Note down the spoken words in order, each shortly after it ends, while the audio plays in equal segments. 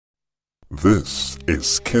This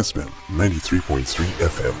is Kessben 93.3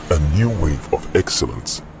 FM, a new wave of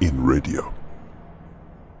excellence in radio.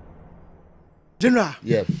 General,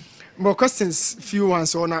 yeah. More questions, few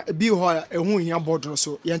ones on a be who here board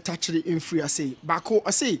so you touch it in free. I say, Bako,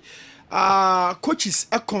 I say, coaches,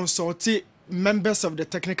 a consulted members of the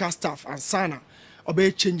technical staff and Sana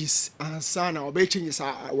obey changes and Sana obey changes.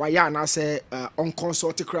 Why I say on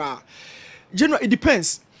consulted crowd. General, it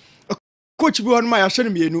depends. A coach be on my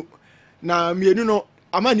assuring me. Na me no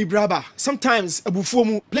amani braba sometimes abufuo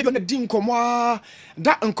mu play on the din komo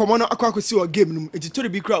that nkomo no akwa kwesi o game no etitori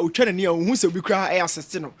bi kra o twene ne hu se bi kra e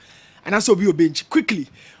assist no ana so bi o bench quickly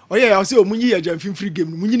oye ya say o munyi ya jamfin free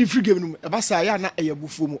game no munyi ni free game no e ba sa ya na e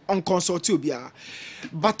abufuo mu on consult obia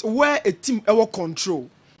but where a team ever control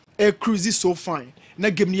a cruise so fine na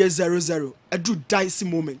game near 0-0 a do dicey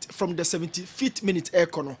moment from the 75th minute air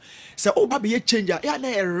corner so oba be changer ya na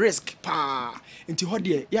a risk pa nti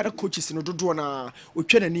hodie ya da coaches no dodo na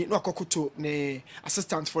otwenani na akokoto ne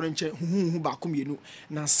assistant for nche hu ba komienu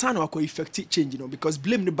na sana wako effective change no because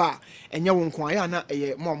blame the bar enya won kwa ya na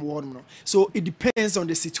mom won no so it depends on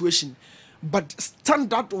the situation. But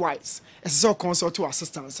standard wise, it's all consult to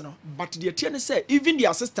assistants, no. But the attorney say even the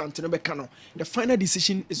assistant no be cano. The final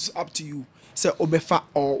decision is up to you. Say obefa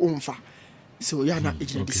or umfa. So yeah, na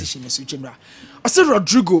okay. Decision is general. I said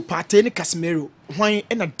Rodrigo Partey Casemiro. Why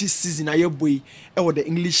in this season I boy or the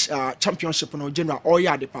English championship no general or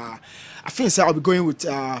yeah the pa. I think I'll be going with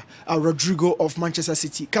Rodrigo of Manchester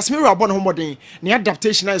City. Casemiro are born home the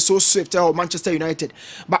adaptation is so swift of Manchester United.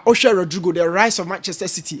 But Osha Rodrigo, the rise of Manchester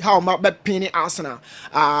City, how about penny Arsenal?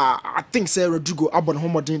 I think say Rodrigo are born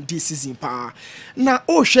home this season pa. Now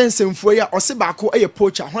Osha and Semfoya or Sebako a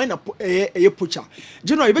poacher, why not a poacher?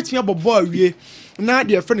 General, you bet me about boy. Now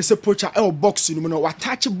their friend is a poacher or boxing, you know, what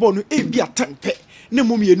touch a bone, a be a 10 pay. No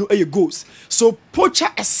mummy no goals. So poacher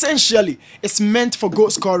essentially is meant for goal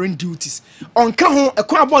scoring duties. On kahon a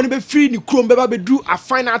kwabon be free ni krom be do a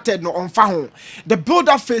final third no on fahon. The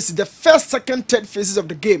build-up phase, the first, second, third phases of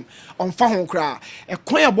the game on fahon kra. A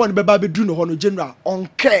kwabon be do no hono general on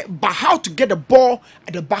care but how to get the ball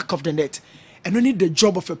at the back of the net. And we need the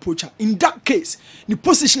job of a poacher. In that case, the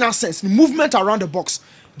positional sense, the movement around the box,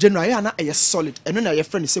 general yana is solid. And when your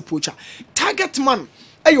friend is a poacher, target man.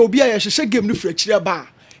 Ayo obi a yehye game no fra kire ba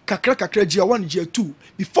kakra gia 1 gia 2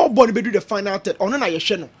 before ball be do the final third ono na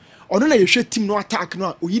yehye no ono na yehwe team no attack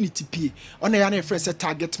no oyinity pie ono ya na friend say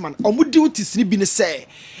target man omo duties ni bi ne say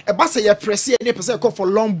e ba say ye press ye ne pese call for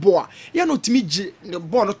long ball ya no timi gi the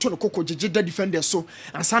ball no to no kokko gege the defender so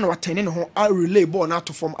ansa na watene ne ho a relay ball na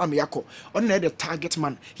to form am yakọ ono na the target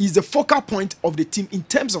man. He's the focal point of the team in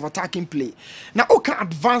terms of attacking play. Now o can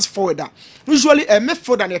advance forward usually a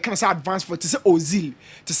midfielder and you can say advance forward to say Ozil,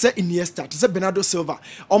 to say Iniesta, to say Bernardo Silva.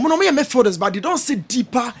 Omo no me midfielders but they don't sit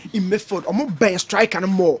deeper in midfield. Omo ben strike and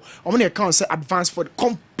more. Omo no can say advance forward,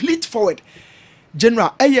 complete forward.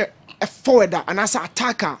 General a forward and as an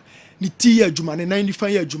attacker ni ti adwuma ne 95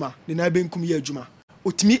 year adwuma ne na benkum year adwuma.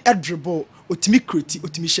 Otimi dribble, otimi create,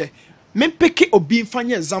 otimi share. Men pick obi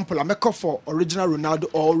fanya example I make for original Ronaldo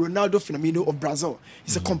or Ronaldo Firmino of Brazil.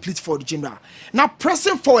 It's a complete forward general. Now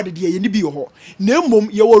pressing forward the ye ni bi ho. Na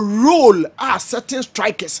mom your role as certain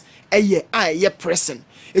strikers ye pressing.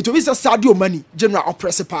 It will be a Sadio Mane general or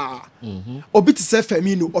press pa. Obi to say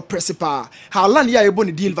Firmino or press pa. Haaland ya able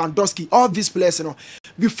to deal Lewandowski all these players you know.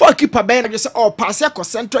 Before keeper ben just say oh pass or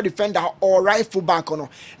central defender or right full back or no.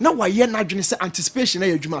 Now why ye na say anticipation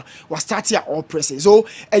na juma was start here all pressing. So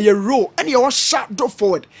a row and you sharp door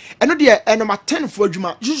forward. And no number 10 for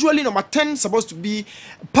juma. Usually number 10 supposed to be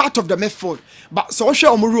part of the midfield. But so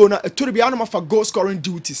share omuro na to be animal for goal scoring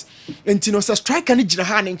duties. And you know say striker ni jina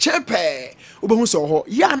hand in chepe. Obehu so ho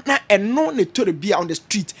ya na eno ne to be on the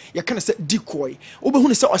street. You can say decoy.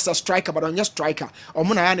 Obehu say as a striker but on your striker.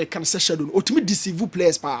 Omo na ya na can say shadow. Otimi deceive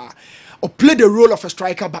players pa. Or play the role of a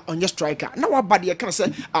striker but on your striker. Now what body you can say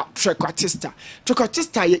trequartista.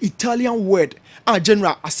 Trequartista is Italian word.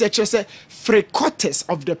 General as such say frequarters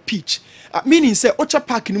of the pitch. Meaning say ocha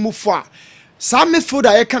park ni mu fo a. Some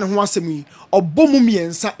midfielder you can ho asemi obomu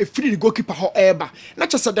miensa e free the goalkeeper however.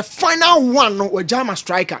 Not just the final one no we jam a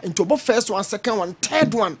striker into both first one, second one,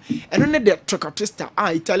 third one. And only the trequartista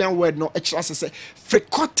Italian word no actually say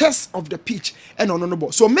frequarters of the pitch and no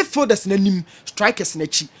ball. So midfielders na nim strikers na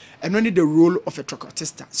chi and only the role of a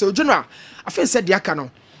trequartista. So general I feel said yaka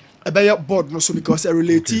no a board no so because a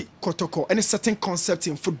relate kotoko any certain concept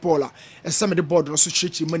in footballer and some of the board no so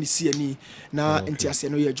treat money see any na entiase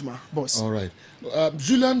no yejuma boss. All right.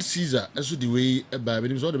 Julian Caesar also the way by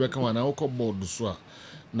when all the back one na board so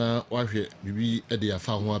na wahwe bibi e dey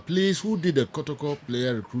afa ho place who did the kotoko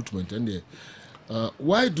player recruitment and the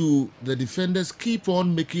Why do the defenders keep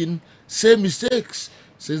on making same mistakes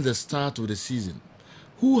since the start of the season?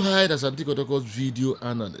 Who hired Asante Kotoko's video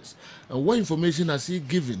analyst? And what information has he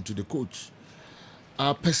given to the coach?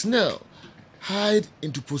 Are personnel hired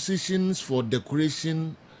into positions for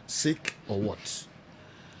decoration sake or what?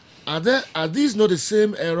 Are these not the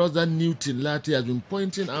same errors that Newton Lartey has been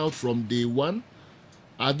pointing out from day one?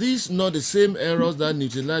 Are these not the same errors that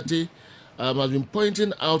Newton Lartey has been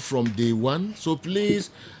pointing out from day one? So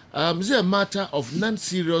please, is it a matter of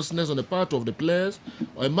non-seriousness on the part of the players,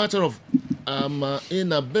 or a matter of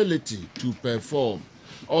inability to perform,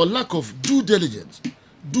 or lack of due diligence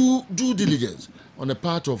on the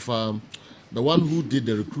part of the one who did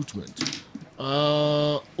the recruitment?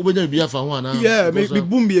 Yeah, maybe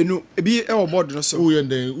boom bienu. Be our board no so. Oh, and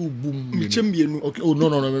then boom. Okay. Oh no.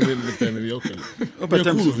 Maybe okay. You're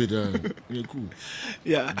cool with it. You're cool.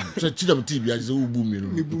 Yeah. So chidam TV is boom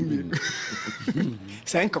bienu. Boom bienu.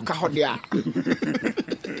 Say nko ka hodia.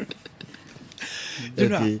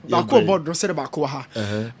 Bako board no say bako ha.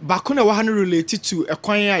 Bako na wa no related to a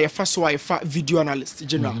kwan a yefa so a yefa video analyst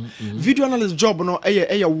general. Video analyst job no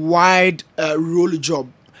a wide role job.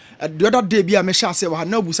 The other day, be a mesha say, "Well,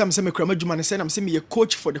 no, Busam say me krama juma ne say I'm say me a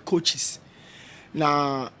coach for the coaches."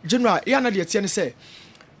 Na general, ya na de tie ne say,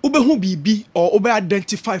 "Ube bibi or ube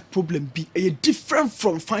identify problem be a different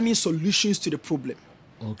from finding solutions to the problem."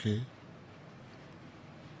 Okay.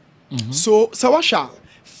 So Sawasha,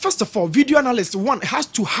 first of all, video analyst one has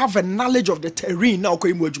to have a knowledge of the terrain. Now, ko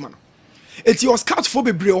imu juma no. It's your scout for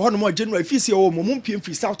be bre or no more general. If you say, "Oh, mum PM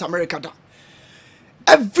free South America da."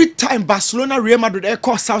 Every time Barcelona, Real Madrid, they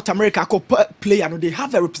call South America, call player, no, they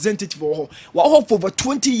have a representative for over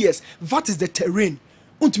 20 years. That is the terrain.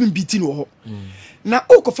 Untimin beating Now,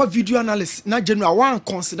 for video analyst, na general one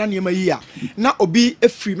consider nyema here. Na obi a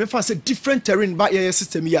free me fancy different terrain by your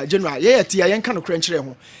system here. General, tia yan kind of crunch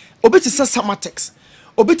ho. Obi to say Samatex.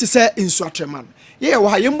 Obi to say Insuatreman.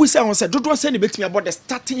 Wa yembu say on say dodo say bet me about the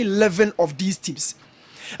starting 11 of these teams.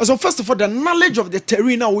 And so first of all, the knowledge of the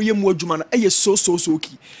terrain now we is so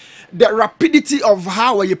key. The rapidity of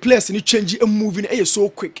how your players in change and moving is so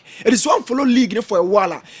quick. It is one follow league for a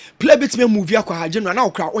while. Play bit me move ya kwa general now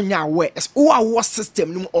crowd on your way. As our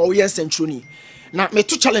system or yes century. Now me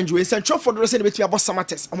to challenge we central for the rest of the about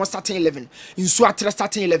Samatex almost starting 11 in Suatra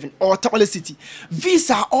starting 11 or Tamale City. These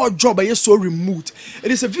are all job are so removed.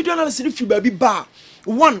 It is a video analysis if you baby bar.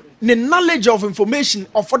 One, the knowledge of information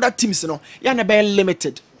of other teams, yana be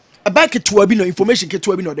limited. About no information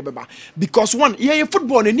no de because one,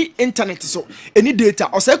 football any internet so any data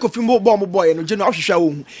or say boy no general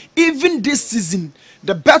even this season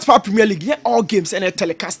the best part Premier League all games and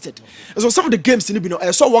telecasted. So some of the games in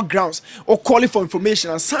I saw what grounds or calling for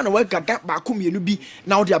information and son work got that back be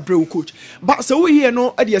now they are brave coach. But so we here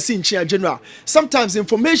no at the general. Sometimes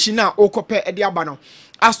information now or compare at the abano.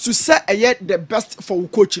 As to say yet the best for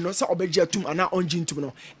coach, say obeje tum ana onjin tum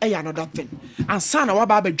no, another thing. And sana wa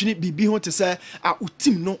ba bedwini bibi ho to say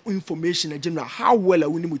team no information general how well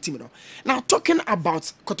we need team no. Now talking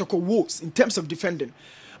about Kotoko Wolves in terms of defending,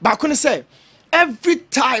 but I couldn't say every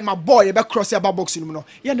time a boy be cross your box no,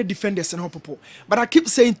 the defenders and popo. But I keep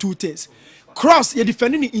saying two things. Cross you're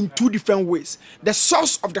defending it in two different ways. The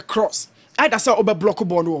source of the cross. Either say over block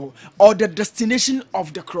ball or the destination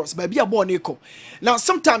of the cross. But be a born echo. Now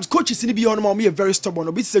sometimes coaches in be on me very stubborn.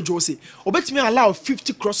 Or say Josie. Or bet me allow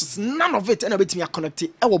 50 crosses. None of it and I bet me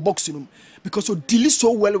connected our boxing room because so deal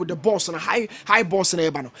so well with the boss and a high boss and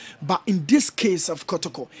ebano. But in this case of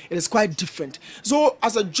Kotoko, it is quite different. So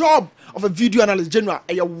as a job of a video analyst general,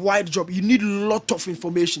 a wide job, you need a lot of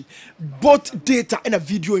information, both data and a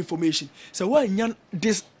video information. So when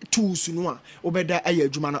this tools no obeda aye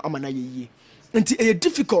adwuma amana ye nti e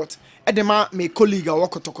difficult edema my colleague a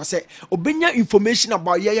work to say obenya information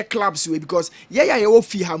about ye clubs we because ye wo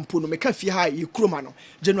fi hampo no meka fi ha ye kroma no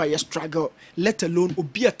general ye struggle let alone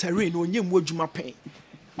obi a terrain onye mu adwuma pen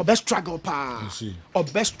obe struggle pa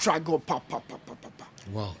obe struggle pa.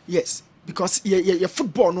 Wow. Yes, because ye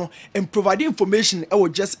football no and providing information I will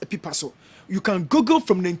just a paper so you can Google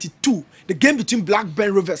from 92 the game between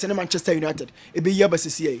Blackburn Rovers and Manchester United. It be year by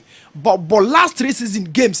CCA. But last 3 season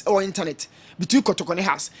games or internet between Kotoko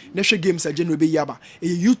has national games are generally be yaba. A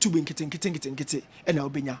YouTube in kitten and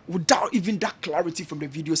Albania without even that clarity from the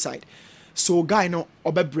video side. So guy no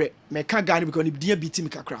obebre me can guy because he didn't beat him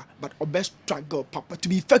kakra but obest struggle papa to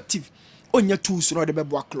be effective on your tools no the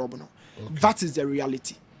bebo club no. Okay. That is the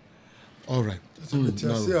reality. All right.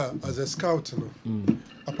 As a scout,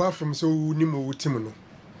 apart from so nimo team no,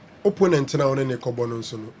 opponent na one ne kobono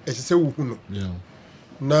so no, e se wo hu no. Yeah.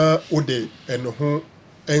 Na ode eno ho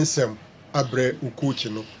ensem abre u coach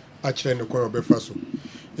no. akyerɛ ne kwan ɔbɛfa so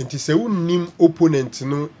nti sɛ wonim opponent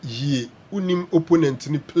no yie wonim opponent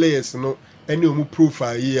no players no ɛne ɔmu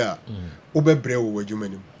profile yie a wobɛbrɛ wɔ w'adwuma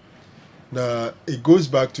nim na it goes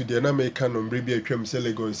back to the American nombre bi atwam sɛ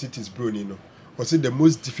Legon City's brony no ɔsɛ the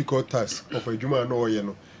most difficult task of adwuma no ɔyɛ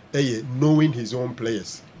no ɛyɛ knowing his own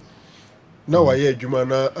players na wayɛ adwuma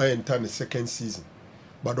na ayɛnta ne second season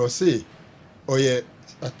but ɔsɛ ɔyɛ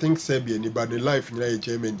I think Serbia ni but in life nyina yɛ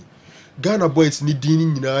Germany Ghana boys ni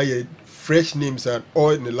din nyina yɛ fresh names and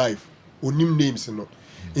all in the life onim names no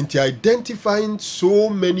into identifying so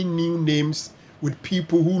many new names with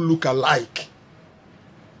people who look alike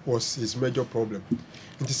was his major problem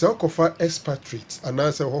into say okofa expatriates and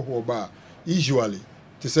answer ho ba usually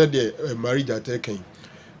to say the marriage at taken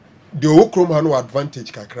the okrom ha no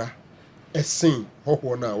advantage kakra esin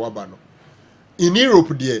ho na waba no in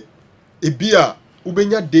Europe there ebia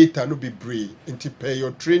ubenya data no be brave into pay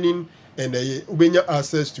your training and ubenya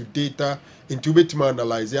access to data into betima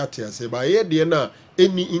analyze at say by here na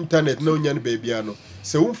any internet no nya no baby ano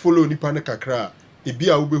se won follow nipa no kakra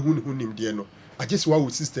ebia ubehu nim de no I just wa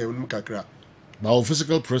system no kakra now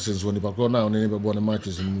physical presence when nipa na on be born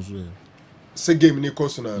matches in so se game ni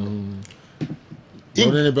course na no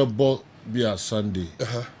in be ball be a Sunday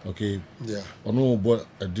okay yeah ono bo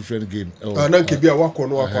a different game na ke bia wakọ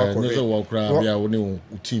no wakọ akọ no wakọ bia woni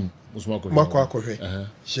team Mako akọhwe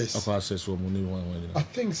yes akọ access wo money one I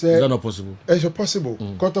think say is that not possible it's possible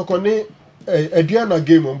kotoko ni Adriana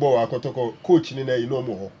game on board kotoko coach ni na you know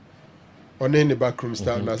mo on any backroom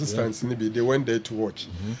staff and assistants ni be they went there to watch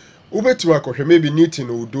ubetu akọhwe maybe Newton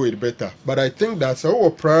will do it better but I think that's our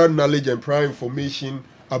prior knowledge and prior information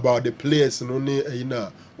about the players no ne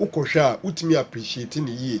na ukosha utimi appreciate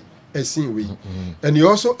ni ye esin we and he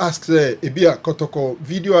also asks ebia kotoko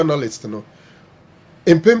video analyst no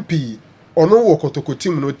empempi ono wo kotoko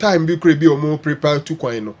team no time bi kure bi omo prepare to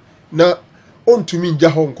kwan no na ontumi nja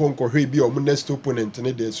ho nkonko hwe bi omo next opponent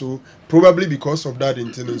ne there so probably because of that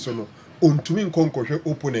incident so no ontumi nkonko hwe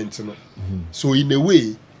opponent no so in a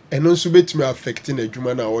way and also betumi affecting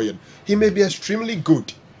adwuma na oyen he may be extremely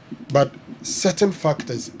good but certain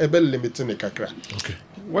factors ebe limiting the kakra okay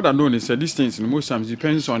what I know is that these things most times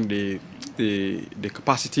depends on the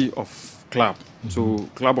capacity of club so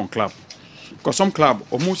club on club because some club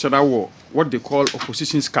almost that what they call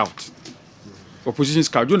opposition scout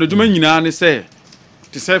you know do man nyina say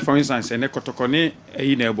to say for instance ene kotoko ne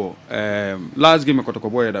eyi na ebo last game kotoko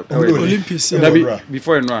boy that Olympics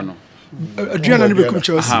before you know Adriana no be come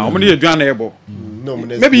Chelsea omni Adriana ebo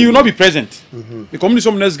maybe you will not be present because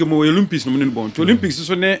some next game Olympics no no born to Olympics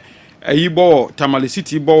so ne eyi bo Tamale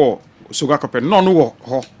City bo Soga Kopen no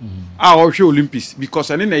ho hwe Olympics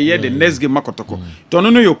because I hear the next game makotoko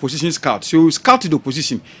don't know your position scout so you scout the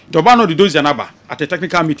opposition to ba no the those yanaba at a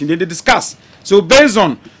technical meeting they discuss so based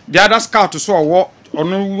on the other scout so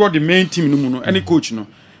what the main team no no any coach no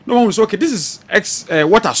one will say okay this is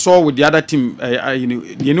what I saw with the other team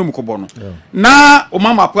you know Mukobono na o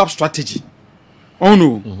mama prep strategy oh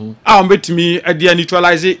no I'm bet me the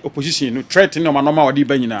neutralize opposition no threat no normal odi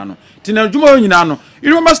ba nyina no tina djuma nyina no you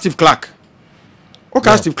remember Steve Clark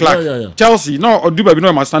okay Steve Clark Chelsea no oduba bi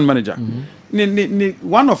no my stand manager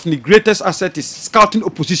one of the greatest asset is scouting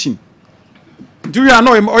opposition do you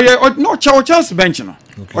know him no Chelsea bench no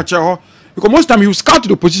okay. Because most time he will scout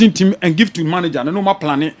the opposition team and give to the manager and no more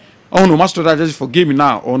planning oh no master strategy for game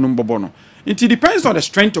now or no bobono it depends on the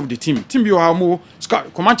strength of the team you have more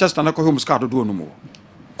scout Manchester na ko home scout do no more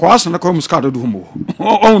ko Arsenal na ko home scout do more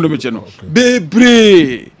oh no me no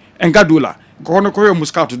bebre engadula ko no ko home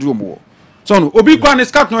scout do more so no obi kwa na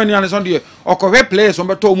scout no any an so there or ko players on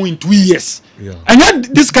beto mu in 2 years and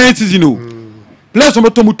yet this kind of season players on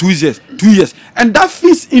beto mu 2 years and that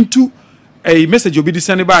fits into a message you'll be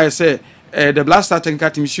sending by say the Black Star technical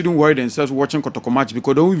team shouldn't worry themselves watching Kotoko match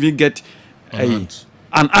because they don't even get an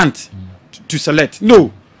ant to select.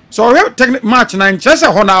 No. So technical match nine just a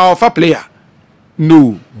honor of a player.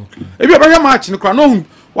 No. Okay. If you have a match in the crowd, no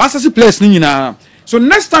what's the players na. So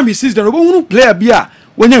next time he sees the player be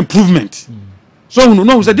when improvement. So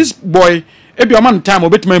no say this boy ebi o man time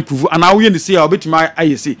obet improve and now we in the say obet my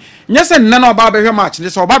IC. Yes and none about be match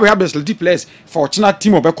this or have the select players fortunate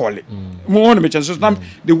team obe call it. Mo want to mention so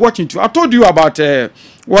they watching too. I told you about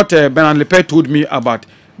what Bernard Lepe told me about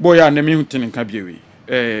boy and me hunting in Kabiwe.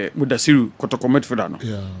 Mudasiru Kotoko Medford no.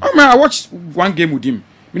 Yeah. I watched one game with him.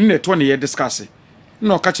 Me na 20 year discuss.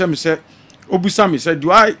 No catch me say Obusa me said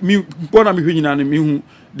do I me bona me hwina na me hu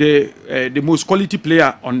the most quality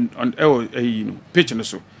player on you know pitch and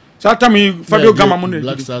so. So after me Fabio Gamma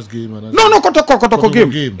Black Stars game no Kotoko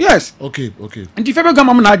game. Yes. Okay. And the Fabio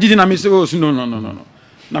Gamma na did na me say oh no.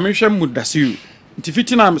 Na me hwe Mudasiru nti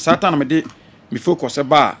fitina satan na me focus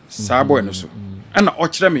ba saa boy no so and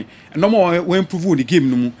ochire me and no more we improve the game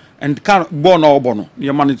no mu and can ball no obo no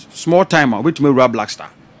your man small time we to me Black Star.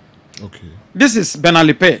 Okay. This is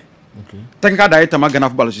Benalipe. Okay. Technical director Magana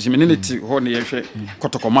football association me niti ho na ye hwe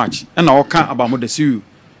kotoko match and na oka about mo the see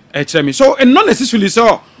ochire me so and not necessarily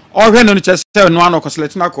so or when no chese no an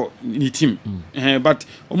select na ko ni team but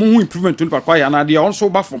omo hu improvement to pa ya na they also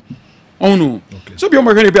back from. Oh no. Okay. So be on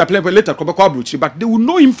my be a player later ko be kwa broach but they will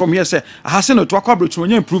know him from here say I have seen to kwa broach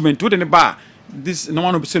when improvement to the bar this no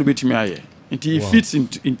one be say be me aye and he fits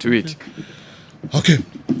into it. Okay.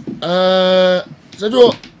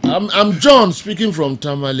 So I'm John speaking from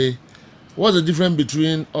Tamale. What's the difference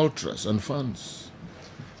between ultras and fans?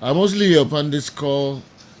 I mostly hear upon this call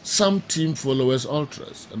some team followers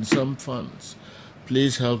ultras and some fans.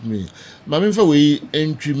 Please help me. Mamimfa we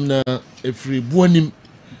entrim na every buonim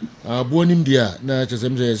buonim dia na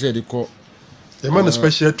chesem say they call the man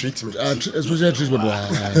special treatment. Special treatment.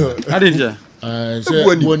 I didn't hear. Say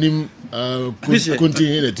buonim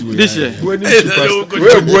continue this year.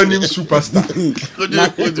 Buonim superstar.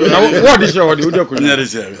 What is your audio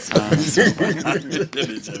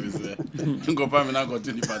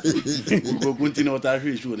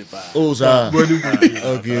Oh sir.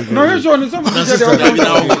 Okay. No, you show something.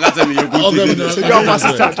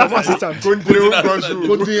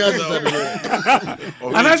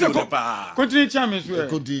 And I said continue chairman.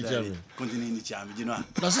 Continue chairman, you know.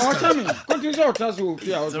 Continue so tazo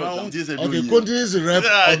here. Okay, continue is rep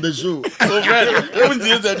on the show.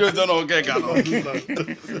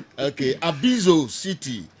 Okay, Abizo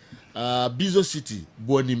City,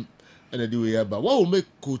 Bonim, and the way about what will make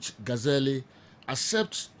Coach Gazelle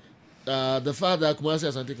accept the fact that Kumasi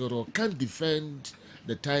Asante can't defend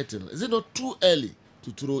the title? Is it not too early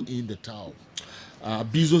to throw in the towel?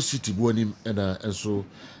 Abizo City, Bonim, and so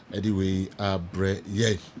anyway,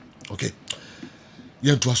 yeah, okay,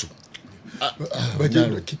 yeah, to us. But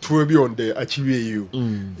to be on the achieve you.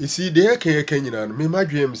 You see, the Kenyan, me my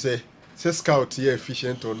dream say scout here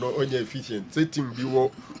efficient or not only efficient. Say team be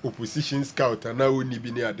opposition scout and now only be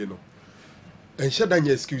near the no. And shut down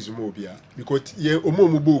your excuse mobia because ye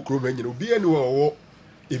omomubo krom you know be anywhere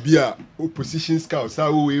e be a opposition scout sa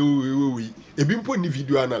we e be mpo ni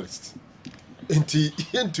video analyst. Enti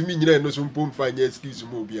to me you know so mpo find your excuse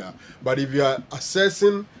mobia. But if you are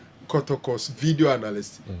assessing Kotoko's video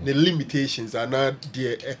analyst, the limitations are not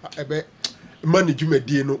there. Management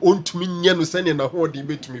dear no on to me no sending a whole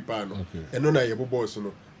debate to me pano. And no na boss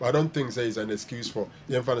no. But I don't think there is an excuse for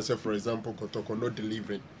for example Kotoko not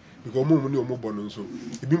delivering. Because mo money mo bono so.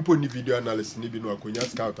 E been put video analyst ni bi no akonya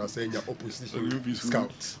scout as say opposition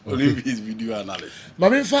scout. Olympics video analyst.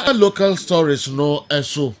 Mami fa local stories no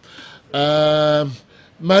eso.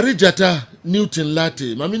 Marijata Newton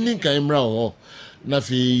Lartey. Mami ninka imra ho. Na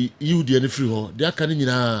fi you the free ho they aka ni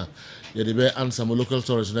nyina ye de be answer mo local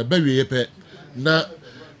stories na be we pe na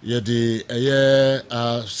ye de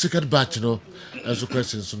secret batch no answer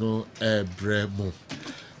questions no bremo.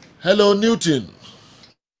 Hello Newton.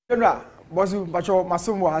 Bozu bacho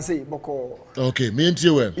masum wa say boko. Okay, me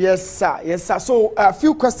ntie we. Yes sir. So a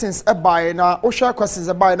few questions about na o share questions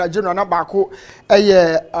about na general na bako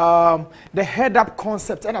the head up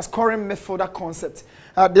concept and a scoring midfielder concept.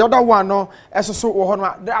 The other one no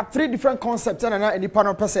there are three different concepts and any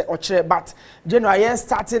panel per se or chair but general yen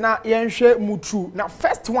starting na yen share mutu. Now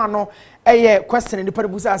first one no question in the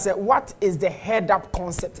paribusa say what is the head up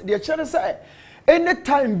concept? The chair say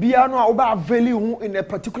anytime biano oba value in a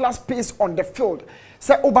particular space on the field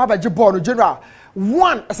say oba baje ball no general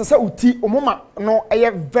one as I say uti omoma no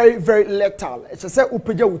very very lethal as I say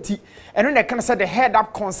upeja uti and then I can say the head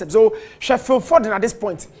up concept so Sheffield Foden at this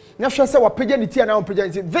point now she say wapeja ni ti and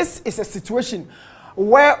upeja this is a situation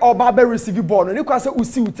where Oba receive ball no you can say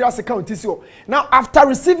usi uti as account so now after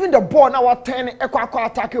receiving the ball now what turn ekwa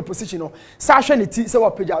attack your position no sasha ni ti say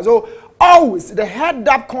wapeja so always the head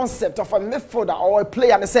up concept of a midfielder or a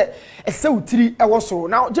player and say utiri e was so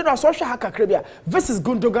now general social hacker krebia this is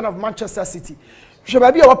Gundogan of Manchester City.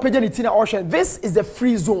 This is the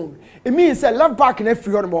free zone. It means a left back in a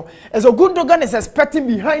free anymore. As a Gundogan is expecting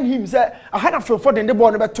behind him, say I had a for the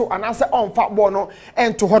ball number 2 and answer on fat ball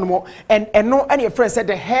and to Honmo and no any friend said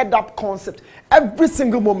the head up concept every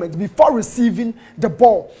single moment before receiving the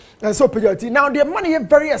ball. And so now the money is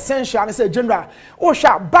very essential and I say general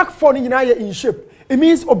back for in shape. It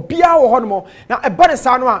means obia or honmo. Now a better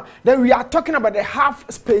sound then we are talking about the half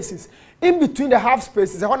spaces. In between the half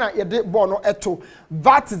spaces, the ball no eto.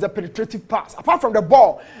 That is the penetrative pass. Apart from the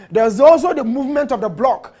ball, there's also the movement of the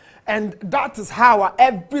block, and that is how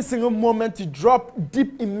every single moment you drop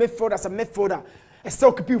deep in midfield as a midfielder.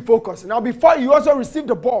 still keeping focus. Now, before you also receive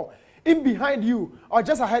the ball in behind you or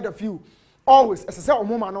just ahead of you, always, as I said,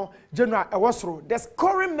 no, general Ewasro, the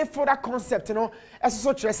scoring midfielder concept, you know, as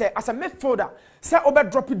a midfielder, say over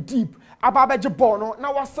drop it deep, ababeje ball, no,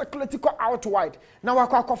 now I circulate it out wide, now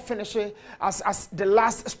I finish it as the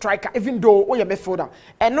last striker, even though we are midfielder,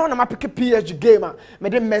 and no, I'm pick a PSG gamer,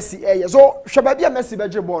 made them Messi, so should be a Messi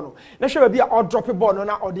beje ball, now should be a all drop a ball,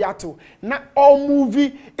 no, or the ato, not all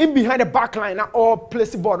movie in behind the back line, not all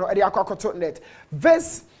place the ball, no, at the aqua net.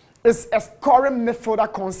 This is a scoring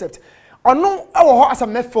midfielder concept. Or no, as a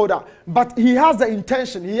midfielder, but he has the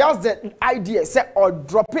intention, he has the idea, say, or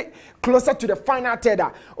drop it closer to the final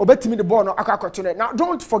tether, or bet me the ball, no, now,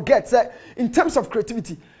 don't forget, say, in terms of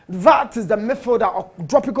creativity, that is the midfielder of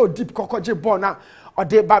dropping go deep, cocoje ball now, or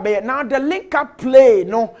the baby. Now, the link up play,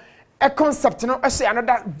 no, a concept, you know, I say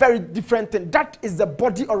another very different thing. That is the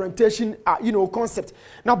body orientation, concept.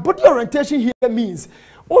 Now, body orientation here means,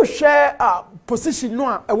 share position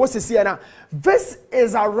no was here. This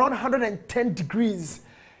is around 110 degrees.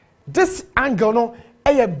 This angle no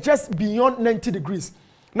just beyond 90 degrees.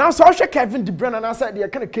 Now so I share Kevin De Bruyne and I said they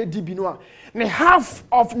kind of KDB no. And half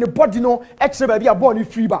of the body no extra baby a born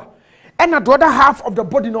free bar. And the other half of the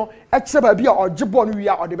body no extra baby or jibon we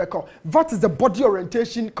are or the back. That is the body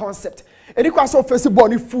orientation concept. And it was so face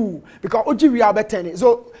body full because OG we are better.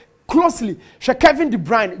 So closely, Kevin De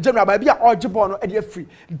Bruyne, general baby or jibon or free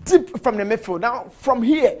deep from the midfield. Now from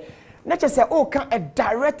here, not just say, a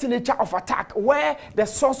direct nature of attack where the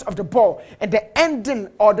source of the ball and the ending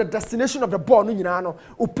or the destination of the ball,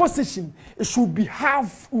 position, it should be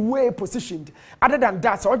halfway positioned. Other than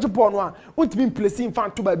that, so the ball won't be placing in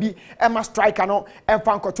front to baby, Emma striker, no, and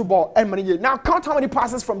fan to ball, and money. Now count how many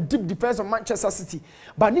passes from deep defense of Manchester City.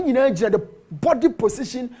 But the body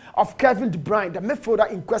position of Kevin De Bruyne, the midfielder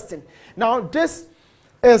in question. Now this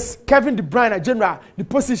is Kevin De Bruyne, general, the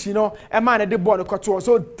position, a man at the ball,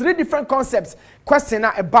 so 3 different concepts. Question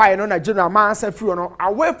a buy, no, general, man, say free,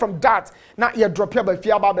 away from that, now you drop here by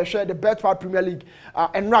Fiaba, share the Betfair Premier League,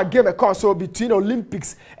 and now game a call so between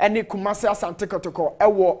Olympics and the Kumasi Asante Kotoko,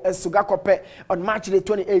 Ewo, and Sugakope on March the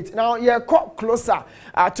 28th. Now you're closer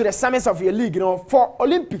to the summits of your league, for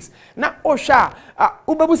Olympics. Now, Osha,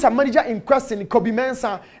 Ubabusa manager in question, Kobe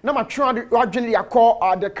Mensah, now I'm trying to originally call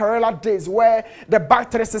the Kerala days where the back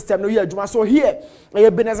 3 system, no, yeah, so here,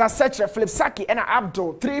 you've been as a searcher, Philip Saki, and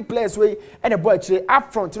Abdul, 3 players way, and a boy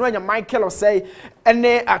up front, you know, Michael or say, and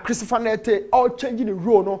then Christopher Nete, all changing the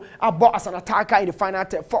role, no, about as an attacker in the final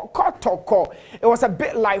for call. It was a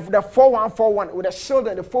bit like the 4-1-4-1 with the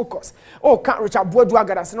shoulder and the focus. Can't Richard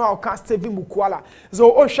Boudouagadas, no, can't Steven Mukwala.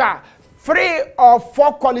 So, Osha, 3 or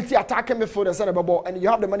 4 quality attacking midfielders at the ball, and you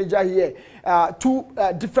have the manager here,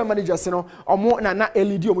 2 different managers, or more than not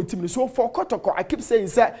LED on team. So for Kotoko, I keep saying,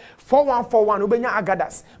 say 4-1-4-1, Ubenya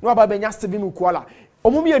Agadas, no Ababenya Steven Mukwala.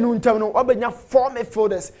 Omumi enu ntano obenya 4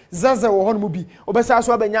 midfielders Zaza wo hono bi obesa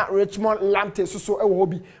so obenya Richmond Lartey so e wo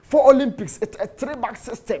bi for Olympics. It's a 3-back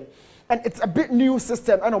system and it's a bit new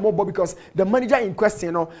system and more because the manager in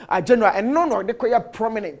question general and no they quite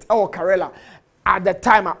prominent our Karela at the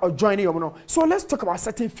time of joining so let's talk about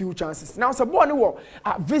certain few chances. Now so boy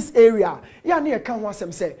at this area ya near can want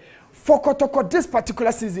some say for Kotoko this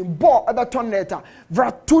particular season, ball Everton later, there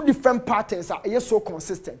are 2 different patterns are so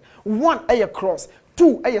consistent. 1 a cross,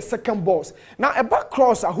 2 a second balls. Now a back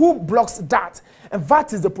crosser who blocks that, and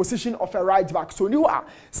that is the position of a right back. So you are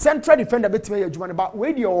central defender between you about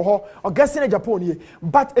radio or guessing a Japan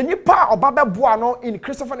but any part of Baba Buano in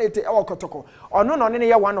Christopher Nete or Kotoko or no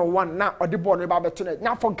 1-on-1 now or the ball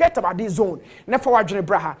now forget about this zone. Never watch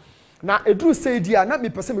Braha. Now, Edu say, dear, not me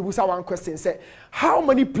person, me busa one question. Say, how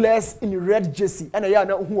many players in the red jersey and a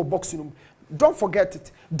now who are boxing room? Don't forget it.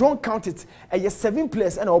 Don't count it. And 7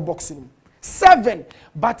 players in our boxing room. 7.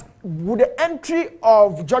 But with the entry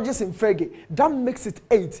of Georges Infege, that makes it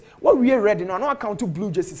 8. What we are ready now, I count 2 blue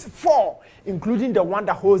jerseys. 4, including the one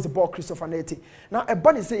that holds the ball, Christopher Nete. Now, a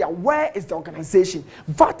buddy say, where is the organization?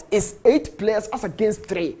 That is 8 players as against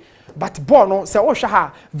 3. But Bono say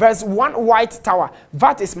Oshaha versus 1 white tower.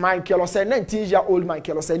 That is Michael or say 19-year-old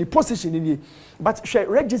Michael or say any position in here. But she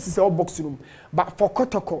registers all boxing room. But for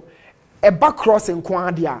Kotoko, a back cross in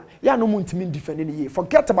Kwandia, ya no mun timin defending here.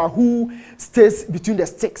 Forget about who stays between the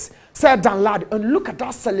sticks. Say Dan lad and look at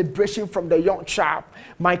that celebration from the young chap.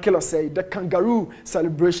 Michael or say the kangaroo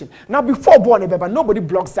celebration. Now before born but nobody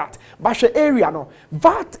blocks that. But the area no,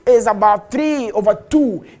 that is about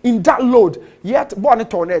 3/2 in that load. Yet born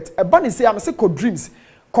it on it. A bunny say I'm say co dreams.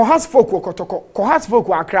 Ko has folk Kotoko, ko has folk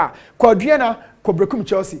Accra, ko Adriana, ko Brekum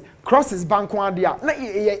Chelsea. Crosses bank one dia. Na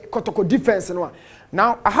Kotoko defense no.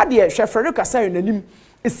 Now I had the chef Frederick Asai in the name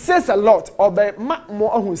it says a lot. Or by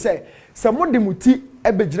more who say, someone demuti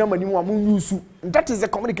ebejina manimu amu yusu. That is the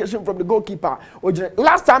communication from the goalkeeper.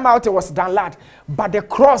 Last time out it was Danlad, but the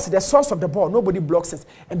cross, the source of the ball, nobody blocks it,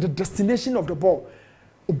 and the destination of the ball.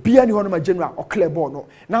 General or clear ball no.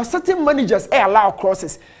 Now certain managers allow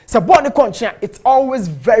crosses. So ball it's always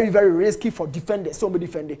very, very risky for defenders. Somebody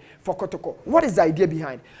defending for Kotoko. What is the idea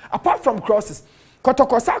behind? Apart from crosses,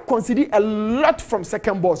 Kotoko consider a lot from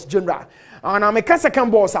second balls, general. And I make a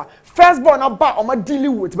second ball, sir. First ball now back on my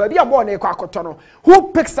dealing with, but a ball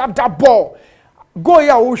who picks up that ball? Go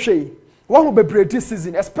ya O'Shea. One who be brave this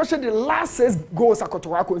season, especially the last 6 goals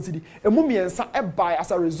Kotoko consider. A buy as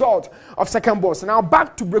a result of second balls. Now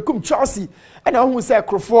back to Brekum Chelsea. And I who say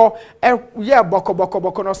Crawford, yeah,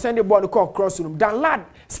 Boko, no send the ball to call cross room. Dan Lad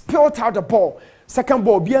spilled out the ball. Second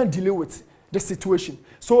ball, beyond dealing with the situation.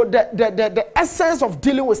 So the essence of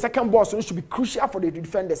dealing with second balls should be crucial for the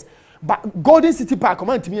defenders. But Golden City Park,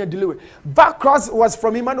 come on to me and deal with. Back cross was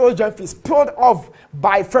from Emmanuel Jemfi, spilled off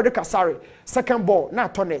by Frederick Asare. Second ball,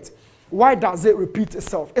 not on it. Why does it repeat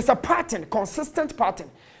itself? It's a pattern, consistent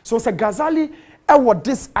pattern. So it's a Ghazali, what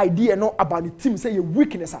this idea know about the team, say your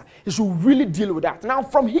weakness, you should really deal with that. Now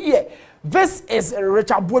from here, this is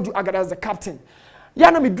Richard Bodu Agada as the captain.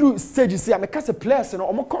 Yana me do stages here, because the players,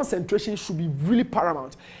 more concentration should be really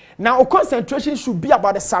paramount. Now, concentration should be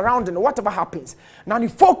about the surrounding, whatever happens. Now, the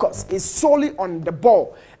focus is solely on the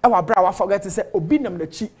ball. Our brother forget to say, Obinam the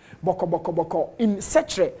chi, boko, in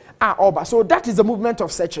Setre, over. So that is the movement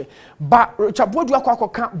of Setre. But Richard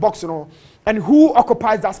Bodu can't box, and who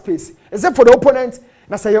occupies that space? Is it for the opponent?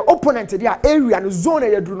 Now, say your opponent, their area and zone,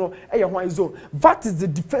 zone. That is the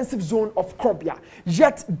defensive zone of Krobia.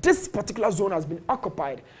 Yet, this particular zone has been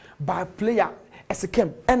occupied by a player.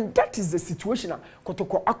 And that is the situation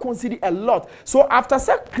Kotoko I consider a lot. So after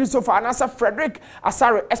Christopher and Asa Frederick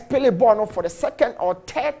Asare Espele Bono for the 2nd or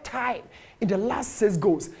 3rd time in the last 6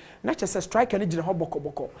 goals. Not just a strike and a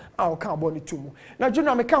boko. I can't boni tumu. Now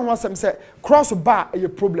Junior me can want some say cross bar a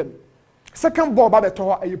problem. Second ball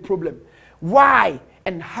babeto a problem. Why?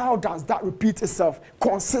 And how does that repeat itself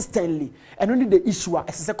consistently? And only the issue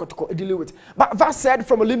is Kotoko dealing with. But that said,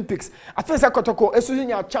 from Olympics, I think Kotoko is using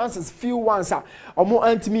your chances few ones or more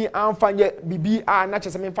anti-me and find BB not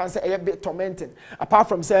just fancy a bit tormenting. Apart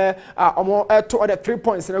from say or more 2 other 3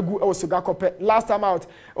 points in a good also got last time out,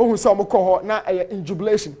 oh saw Moko now in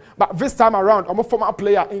jubilation. But this time around, I'm a former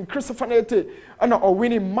player in Christopher Nete and a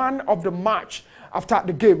winning man of the match after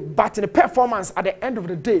the game. But in the performance at the end of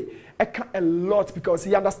the day, a lot because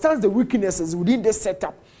he understands the weaknesses within this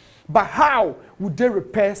setup. But how would they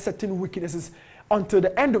repair certain weaknesses until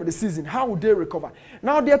the end of the season? How would they recover?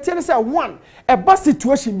 Now they are telling us one, a bad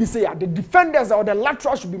situation be say the defenders or the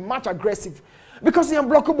lateral should be much aggressive because you're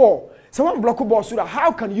unblockable. So one blockable, so that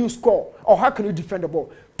how can you score or how can you defend the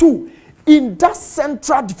ball? 2, in that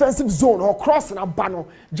central defensive zone or crossing a banner,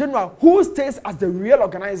 general who stays as the real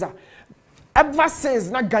organizer. Ever since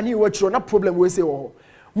not Gani Wetro, no problem we say oh.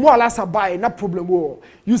 Mualasa by no problem.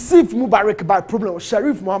 Yusuf Mubarak by problem.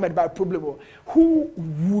 Sharif Mohammed by problem. Who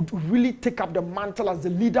would really take up the mantle as the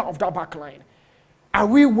leader of that back line? Are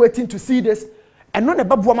we waiting to see this? And none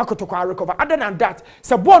about Buamakotoko recover. Other than that,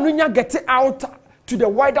 Sabuanunya get it out to the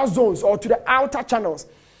wider zones or to the outer channels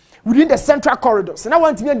within the central corridors. And I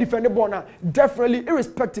want to be a defender now, definitely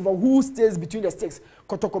irrespective of who stays between the stakes.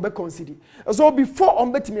 Kotoko be considered. So before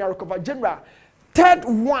on betting recover, general 3rd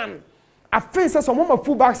one. I face some more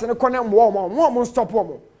fullbacks in the corner more stop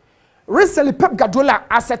one. Recently, Pep Guardiola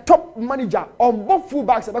as a top manager on both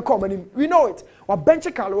fullbacks and the we know it. Or bench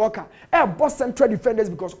Kyle Walker, boss central defenders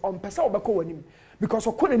because on Pesa or because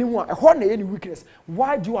of anyone a horn any weakness.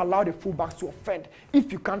 Why do you allow the fullbacks to offend if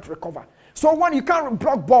you can't recover? So 1, you can't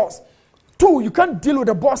block balls. 2, you can't deal with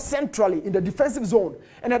the ball centrally in the defensive zone.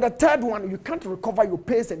 And at the 3rd one, you can't recover your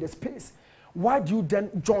pace and the space. Why do you then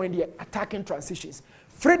join the attacking transitions?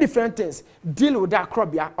 3 different things. Deal with that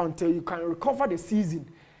crop until you can recover the season.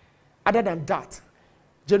 Other than that,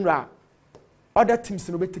 general, other teams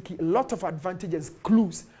will be taking a lot of advantages,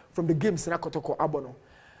 clues from the games in Kotoko Abono.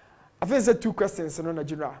 I think there's 2 questions in the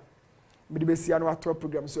general. But the see another 12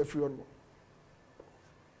 programs so everyone.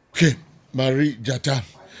 Okay, Marie Jata.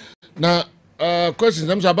 Now, questions.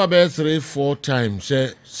 I'm about 3-4 times.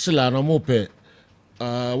 Say, Sila no mope.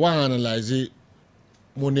 One analyze it.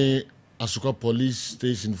 Money. Asuka police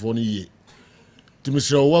station for ni ye.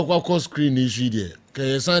 Timisira wakwa screen issue there.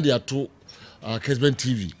 Kaya san dia to Kessben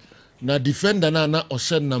TV. Na defender na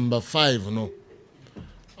oshe number 5 no.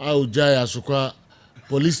 Au jaya Asuka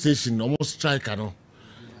police station almost striker no.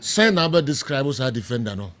 Sign number describe us our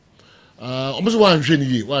defender no. Almost one hwe ni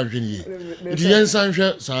ye. Iti yen san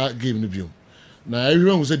hwe sa game ni biom. Now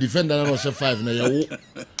everyone who say defender na say 5 na yawo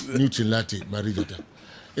Newton Lartey Marijota.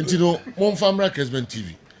 Enti no mon famra Kessben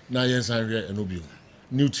TV na yen san hwe enobio.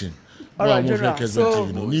 Newton. All right, so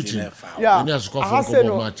Newton. Yeah. I say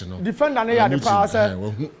no. Defender na ya the power say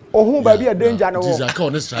ohun ba bi a danger no. This is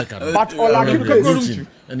a striker. But all I keep Newton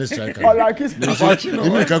and striker. All I keep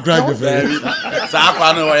you make a cry the Sa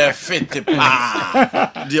pa no we fit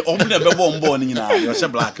pa. The open be bomb born nyina you say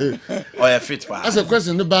black. Or fit pa. As a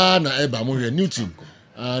question no ba na eba mo hwe Newton.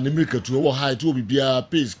 And the milk to over height will be a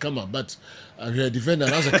pace come up, but I hear defender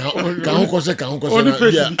as a can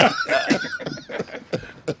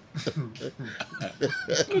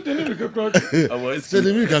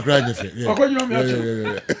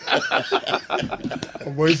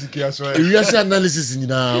analysis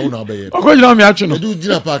in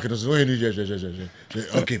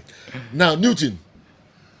okay. Now Newton.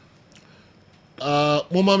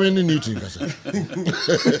 Mama many Newton kasa.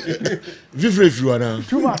 Vivre if you are now.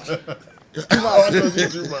 Too much.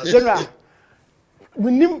 General,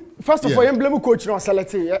 we need first of all emblem coach no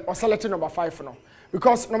select number 5 no.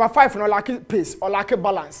 Because number 5 no lack pace or lack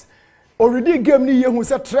balance. Already game ni who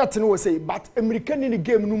say threat no say but American in the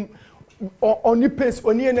game no only pace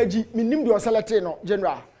only energy minim do select no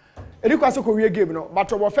general. Eri kwaso ko wie game no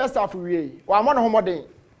but our first half wie. Wa mo no homodin.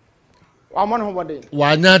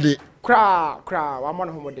 Wa nya de Cra, I'm on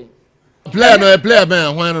homodin. Player no player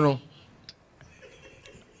man, why no?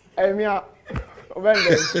 Emia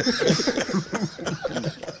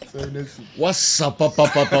What's up,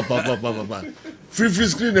 papa? Free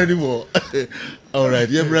screen anymore. All right,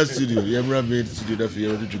 Yemra studio, Yemra main studio that you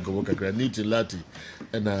want to go work at Newton Lartey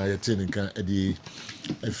and you're telling the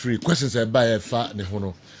free questions I buy a fat ne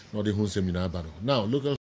hono, no the whole seminar. Now look.